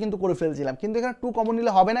সেভাবে কিন্তু করে ফেলছিলাম, কিন্তু এখানে 2 কমন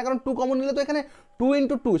নিলে হবে না, কারণ 2 কমন নিলে তো এখানে 2 ×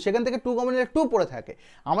 2, সেখান থেকে 2 কমন নিলে 2 পড়ে থাকে।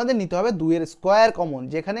 আমাদের নিতে হবে 2 এর স্কোয়ার কমন,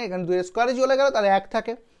 যেখানে এখানে 2 এর স্কোয়ারে চলে গেল তাহলে 1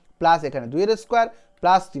 থাকে, প্লাস এখানে 2 এর স্কোয়ার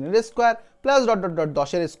প্লাস 3 এর square plus dot dot dot 10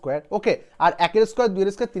 এর স্কোয়ার। ওকে, আর 1 এর স্কোয়ার 2 এর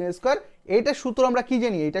স্কোয়ার 3 এর স্কোয়ার, এইটার সূত্র আমরা কি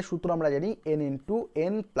জানি, এইটার সূত্র আমরা জানি n ×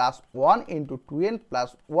 n + 1 × 2n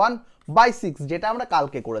 + 1/6, যেটা আমরা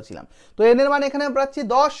কালকে করেছিলাম। তো n এর মান এখানে আমরা পাচ্ছি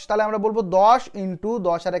 10, তাহলে আমরা বলবো 10 ×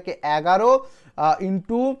 10 আর 1 11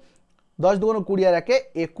 ইন্টু 10 × 2 20 আর 1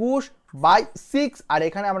 21/6, আর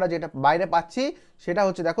এখানে আমরা যেটা বাইরে পাচ্ছি সেটা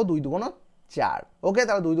হচ্ছে দেখো 2 × 2 = 4। ওকে,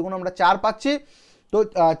 তাহলে 2 × 2 আমরা 4 পাচ্ছি। তো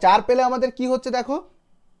 4 পেলে আমাদের কি হচ্ছে দেখো,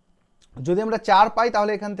 যদি আমরা 4 পাই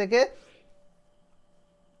তাহলে এখান থেকে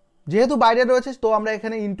যেহেতু বাইরে রয়েছে তো আমরা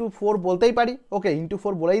এখানে × 4 বলতেই পারি। ওকে, ×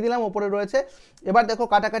 4 বলেই দিলাম, ওপরে রয়েছে। এবার দেখো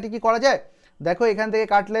কাটাকাটি কি করা যায়, দেখো এখান থেকে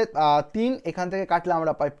কাটলে 3, এখান থেকে কাটলে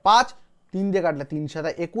আমরা পাই 5, 3 দিয়ে কাটলে 3 ×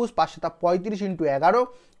 7 = 21, 5 × 7 35 × 11,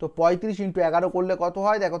 তো 35 × 11 করলে কত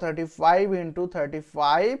হয় দেখো 35 ×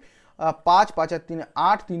 35, 5 5 আর 3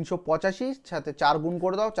 8, 385, সাথে 4 গুণ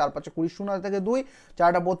করে দাও, 4 5 20, 0 হাতে থাকে 2,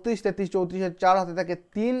 4টা 32 33 34, 4 হাতে থাকে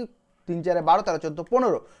 3, 3 4 12, 13 14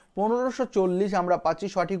 15, 1540 আমরা পাচ্ছি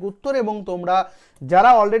সঠিক উত্তর। এবং তোমরা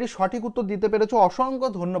যারা অলরেডি সঠিক উত্তর দিতে পেরেছো অসংখ্য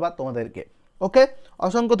ধন্যবাদ তোমাদেরকে। ওকে,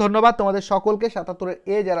 অসংখ্য ধন্যবাদ তোমাদের সকলকে। 77 এর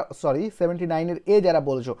এ যারা, সরি 79 এর এ যারা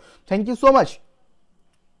বলেছো, থ্যাংক ইউ সো মাচ।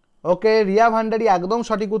 ওকে, রিয়া ভান্ডারি একদম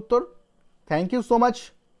সঠিক উত্তর, থ্যাংক ইউ সো মাচ,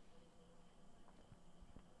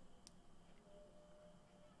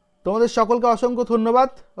 তোমাদের সকলকে অসংখ্য ধন্যবাদ।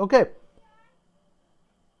 ওকে,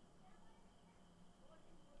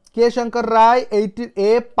 কে শঙ্কর রায় 80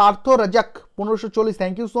 এ, Partha Razzak 1540,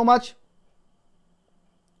 thank you so much.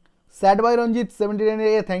 Sad by Ranjit 79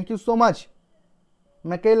 A, thank you so much.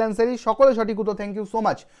 Michael অ্যান্সারি সকলে সঠিক উত্তর, thank you so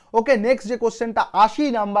much. Okay, next যে কোশ্চেনটা 80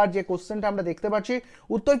 নাম্বার যে কোশ্চেনটা আমরা দেখতে পাচ্ছি,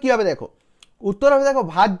 উত্তর কি হবে দেখো, উত্তর হবে দেখো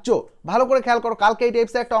ভাজ্য। ভালো করে খেয়াল করো, কালকে এই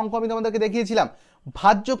টাইপসের একটা অঙ্ক আমি তোমাদেরকে দেখিয়েছিলাম।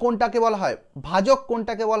 ভাজ্য কোনটাকে বলা হয়, ভাজক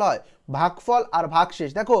কোনটাকে বলা হয়, ভাগফল আর ভাগশেষ।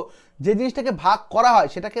 দেখো যে জিনিসটাকে ভাগ করা হয়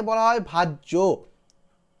সেটাকে বলা হয় ভাজ্য।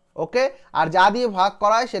 ওকে, আর যা দিয়ে ভাগ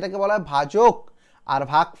করা হয় সেটাকে বলা হয় ভাজক, আর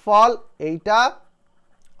ভাগফল এইটা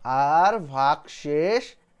আর ভাগশেষ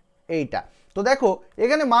এইটা। তো দেখো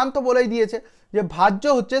এখানে মান তো বলেই দিয়েছে যে ভাজ্য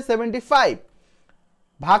হচ্ছে 75,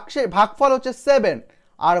 ভাগফল হচ্ছে 7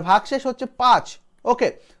 আর ভাগশেষ হচ্ছে 5। ওকে,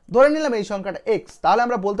 ধরে নিলাম এই সংখ্যাটা x, তাহলে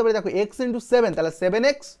আমরা বলতে পারি দেখো x × 7, তাহলে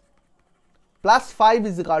 7x প্লাস 5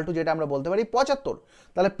 = যেটা আমরা বলতে পারি 75।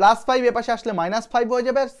 তাহলে +5 এ পাশে আসলে -5 হয়ে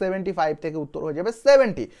যাবে, আর 75 থেকে উত্তর হয়ে যাবে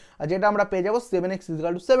 70, আর যেটা আমরা পেয়ে যাবো 7x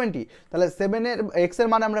 = 70। তাহলে 7 এর x এর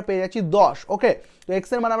মান আমরা পেয়ে যাচ্ছি 10। ওকে, তো x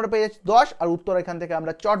এর মান আমরা পেয়ে যাচ্ছি 10, আর উত্তর এখান থেকে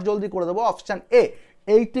আমরা চট জলদি করে দেবো অপশন এ।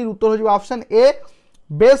 এইটির উত্তর হয়ে যাবে option A.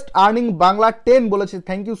 Best earning Bangla 10 বলেছে,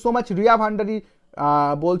 thank you so much. Riya ভান্ডারি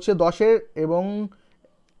বলছে 10-এর এবং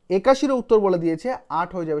 81-এর উত্তর বলে দিয়েছে, 8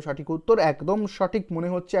 হয়ে যাবে সঠিক উত্তর। একদম সঠিক মনে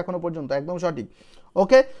হচ্ছে এখনো পর্যন্ত, একদম সঠিক।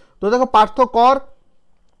 ওকে, তো দেখো পার্থকর,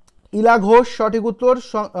 ইলা ঘোষ সঠিক উত্তর।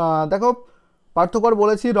 দেখো পার্থকর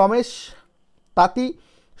বলেছি, রমেশ তাঁতি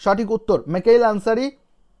সঠিক উত্তর। Michael Ansari,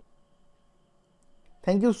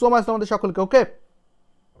 thank you so much তোমাদের সকলকে। ওকে,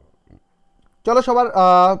 চলো সবার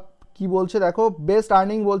কি বলছে দেখো, বেস্ট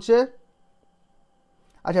আর্নিং বলছে,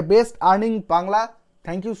 আচ্ছা best earning Bangla,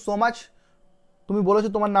 thank you so much. তুমি বলেছো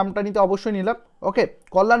তোমার নামটা নিতে, অবশ্যই নিলাম। ওকে,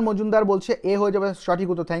 কল্যাণ মজুমদার বলছে এ হয়ে যাবে সঠিক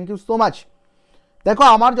উত্তর, থ্যাংক ইউ সো মাচ। দেখো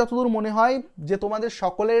আমার যতদূর মনে হয় যে তোমাদের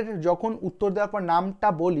সকলের যখন উত্তর দেওয়ার পর নামটা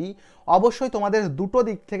বলি, অবশ্যই তোমাদের দুটো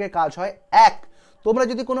দিক থেকে কাজ হয়। এক, তোমরা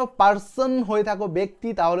যদি কোনো পার্সন হয়ে থাকো, ব্যক্তি,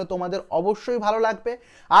 তাহলে তোমাদের অবশ্যই ভালো লাগবে।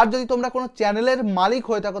 আর যদি তোমরা কোনো চ্যানেলের মালিক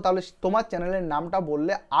হয়ে থাকো, তাহলে তোমার চ্যানেলের নামটা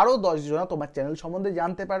বললে আরও 10 জন তোমার চ্যানেল সম্বন্ধে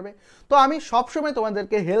জানতে পারবে। তো আমি সবসময়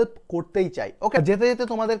তোমাদেরকে হেল্প করতেই চাই। ওকে, যেতে যেতে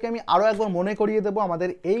তোমাদেরকে আমি আরও একবার মনে করিয়ে দেবো আমাদের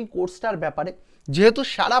এই কোর্সটার ব্যাপারে। যেহেতু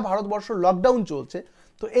সারা ভারতবর্ষ লকডাউন চলছে,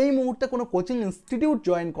 তো এই মুহূর্তে কোনো কোচিং ইনস্টিটিউট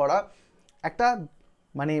জয়েন করা একটা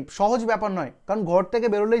মানে সহজ ব্যাপার নয়, কারণ ঘর থেকে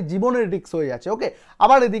বেরোলেই জীবনের রিস্ক হয়ে যাচ্ছে। ওকে,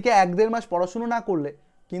 আবার এদিকে 1-1.5 মাস পড়াশুনো না করলে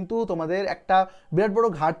কিন্তু তোমাদের একটা বিরাট বড়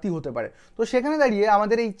ঘাটতি হতে পারে। তো সেখানে দাঁড়িয়ে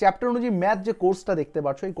আমাদের এই চ্যাপ্টার অনুযায়ী ম্যাথ যে কোর্সটা দেখতে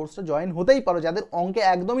পাচ্ছ, এই কোর্সটা জয়েন হতেই পারো। যাদের অঙ্কে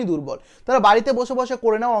একদমই দুর্বল, তারা বাড়িতে বসে বসে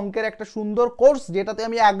করে নাও অঙ্কের একটা সুন্দর কোর্স, যেটাতে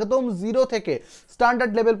আমি একদম 0 থেকে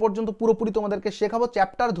স্ট্যান্ডার্ড লেভেল পর্যন্ত পুরোপুরি তোমাদেরকে শেখাবো।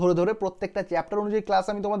 চ্যাপ্টার ধরে ধরে প্রত্যেকটা চ্যাপ্টার অনুযায়ী ক্লাস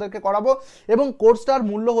আমি তোমাদেরকে করাবো। এবং কোর্সটার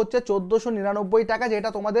মূল্য হচ্ছে 1499 টাকা, যেটা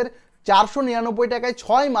তোমাদের 499 টাকায়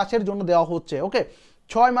 6 মাসের জন্য দেওয়া হচ্ছে। ওকে,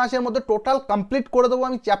 6 মাসের মধ্যে টোটাল কমপ্লিট করে দেবো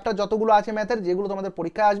আমি চ্যাপ্টার যতগুলো আছে ম্যাথের, যেগুলো তোমাদের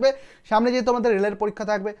পরীক্ষায় আসবে। সামনে যেহেতু তোমাদের রেলের পরীক্ষা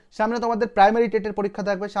থাকবে, সামনে তোমাদের প্রাইমারি টেটের পরীক্ষা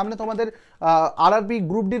থাকবে, সামনে তোমাদের RRB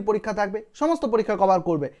গ্রুপ ডির পরীক্ষা থাকবে, সমস্ত পরীক্ষা কভার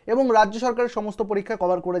করবে এবং রাজ্য সরকারের সমস্ত পরীক্ষা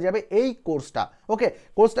কভার করে যাবে এই কোর্সটা। ওকে,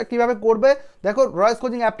 কোর্সটা কীভাবে করবে দেখো, রয়েস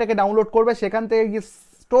কোচিং অ্যাপটাকে ডাউনলোড করবে, সেখান থেকে গিয়ে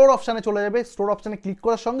স্টোর অপশানে চলে যাবে। স্টোর অপশানে ক্লিক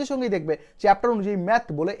করার সঙ্গে সঙ্গেই দেখবে চ্যাপ্টার অনুযায়ী ম্যাথ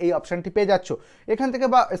বলে এই অপশানটি পেয়ে যাচ্ছ। এখান থেকে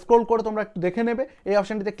বা স্ক্রল করে তোমরা একটু দেখে নেবে, এই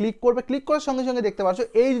অপশানটিতে ক্লিক করবে। ক্লিক করার সঙ্গে সঙ্গে দেখতে পাচ্ছ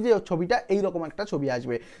এই যে ছবিটা, এইরকম একটা ছবি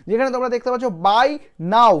আসবে, যেখানে তোমরা দেখতে পাচ্ছ বাই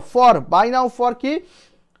নাও ফর কি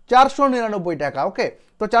 499 টাকা। ওকে,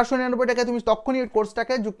 তো 499 টাকায় তুমি তখনই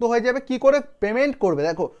কোর্সটাকে যুক্ত হয়ে যাবে। কি করে পেমেন্ট করবে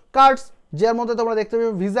দেখো, কার্ডস, যার মধ্যে তোমরা দেখতে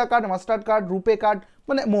পাবে ভিসা কার্ড, মাস্টার কার্ড, রুপে কার্ড,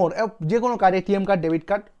 মানে যে কোনো card, ATM card, debit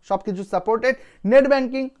card, সব কিছু সাপোর্টেড। নেট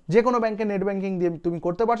ব্যাঙ্কিং, যে কোনো ব্যাঙ্কে নেট ব্যাঙ্কিং দিয়ে তুমি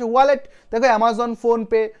করতে পারছো। ওয়ালেট দেখো, অ্যামাজন,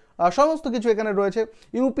 ফোনপে, সমস্ত কিছু এখানে রয়েছে।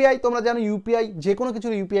 ইউপিআই, তোমরা জানো ইউপিআই, যে কোনো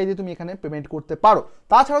কিছুর ইউপিআই দিয়ে তুমি এখানে পেমেন্ট করতে পারো।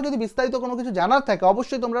 তাছাড়াও যদি বিস্তারিত কোনো কিছু জানার থাকে,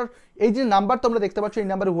 অবশ্যই তোমরা এই যে নাম্বার তোমরা দেখতে পাচ্ছ, এই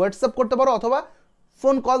নাম্বারে হোয়াটসঅ্যাপ করতে পারো, অথবা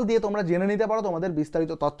ফোন কল দিয়ে তোমরা জেনে নিতে পারো তোমাদের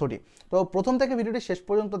বিস্তারিত তথ্যটি। তো প্রথম থেকে ভিডিওটি শেষ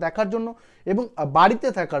পর্যন্ত দেখার জন্য এবং বাড়িতে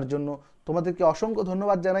থাকার জন্য তোমাদেরকে অসংখ্য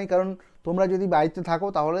ধন্যবাদ জানাই। কারণ তোমরা যদি বাড়িতে থাকো,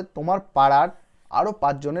 তাহলে তোমার পাড়ার আরও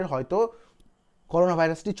 5 জনের হয়তো করোনা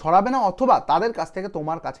ভাইরাসটি ছড়াবে না, অথবা তাদের কাছ থেকে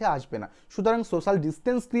তোমার কাছে আসবে না। সুতরাং সোশ্যাল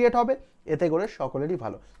ডিস্টেন্স ক্রিয়েট হবে, এতে করে সকলেরই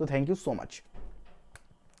ভালো। তো থ্যাংক ইউ সো মাচ।